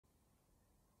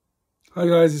Hi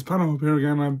guys, it's PanelHopper here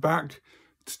again. I'm back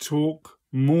to talk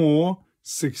more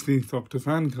 16th Doctor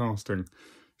fan casting.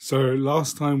 So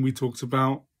last time we talked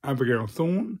about Abigail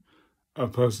Thorne, a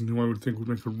person who I would think would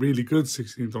make a really good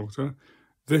 16th Doctor.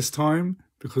 This time,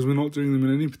 because we're not doing them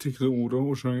in any particular order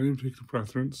or showing any particular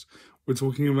preference, we're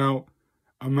talking about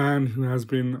a man who has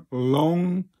been a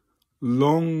long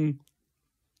time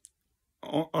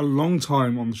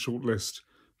on the shortlist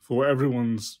for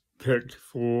everyone's pick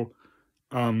for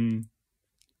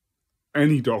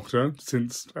any Doctor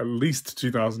since at least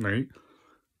 2008,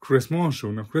 Kris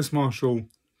Marshall. Now, Kris Marshall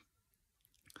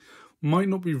might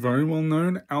not be very well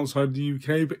known outside the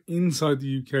UK, but inside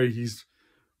the UK, he's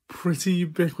pretty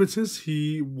ubiquitous.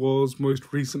 He was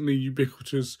most recently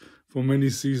ubiquitous for many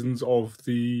seasons of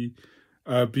the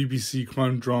BBC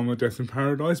crime drama Death in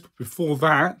Paradise, but before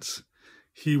that,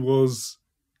 he was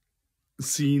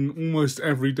seen almost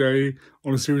every day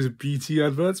on a series of BT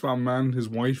adverts about a man and his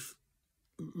wife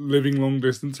living long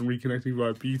distance and reconnecting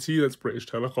via BT. That's British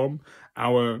Telecom,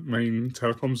 our main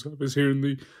telecom service here in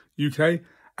the UK.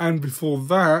 And before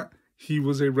that, he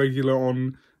was a regular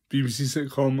on BBC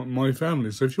sitcom My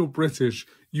Family. So if you're British,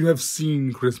 you have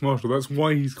seen Kris Marshall. That's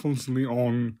why he's constantly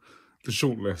on the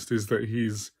shortlist, is that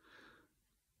he's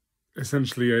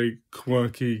essentially a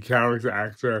quirky character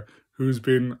actor who's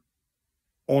been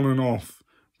on and off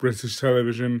British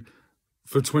television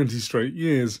for 20 straight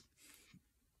years.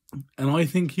 And I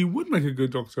think he would make a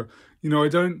good Doctor. You know,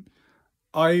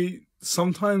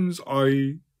 sometimes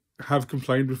I have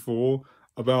complained before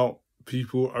about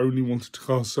people only wanting to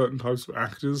cast certain types of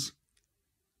actors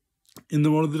in the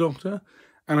role of the Doctor.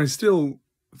 And I still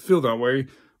feel that way.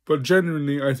 But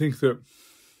genuinely, I think that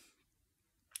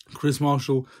Kris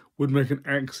Marshall would make an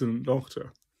excellent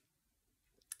Doctor.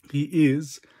 He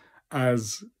is,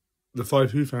 as the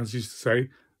Five Who fans used to say,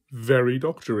 very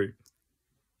doctory.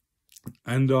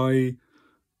 And I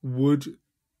would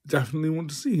definitely want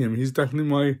to see him. He's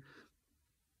definitely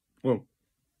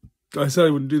I said I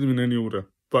wouldn't do them in any order,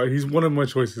 but he's one of my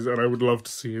choices and I would love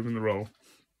to see him in the role.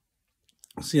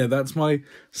 So yeah, that's my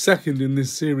second in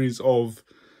this series of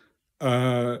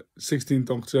 16th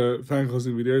Doctor fan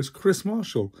casting videos, Kris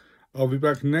Marshall. I'll be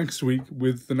back next week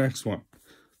with the next one.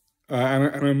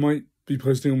 And I might be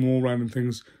posting more random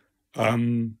things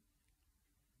in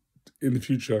the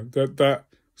future. That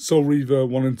Soul Reaver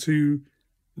 1 and 2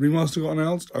 remaster got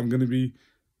announced. I'm going to be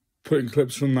putting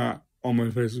clips from that on my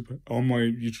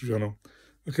YouTube channel.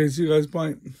 Okay, see you guys.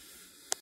 Bye.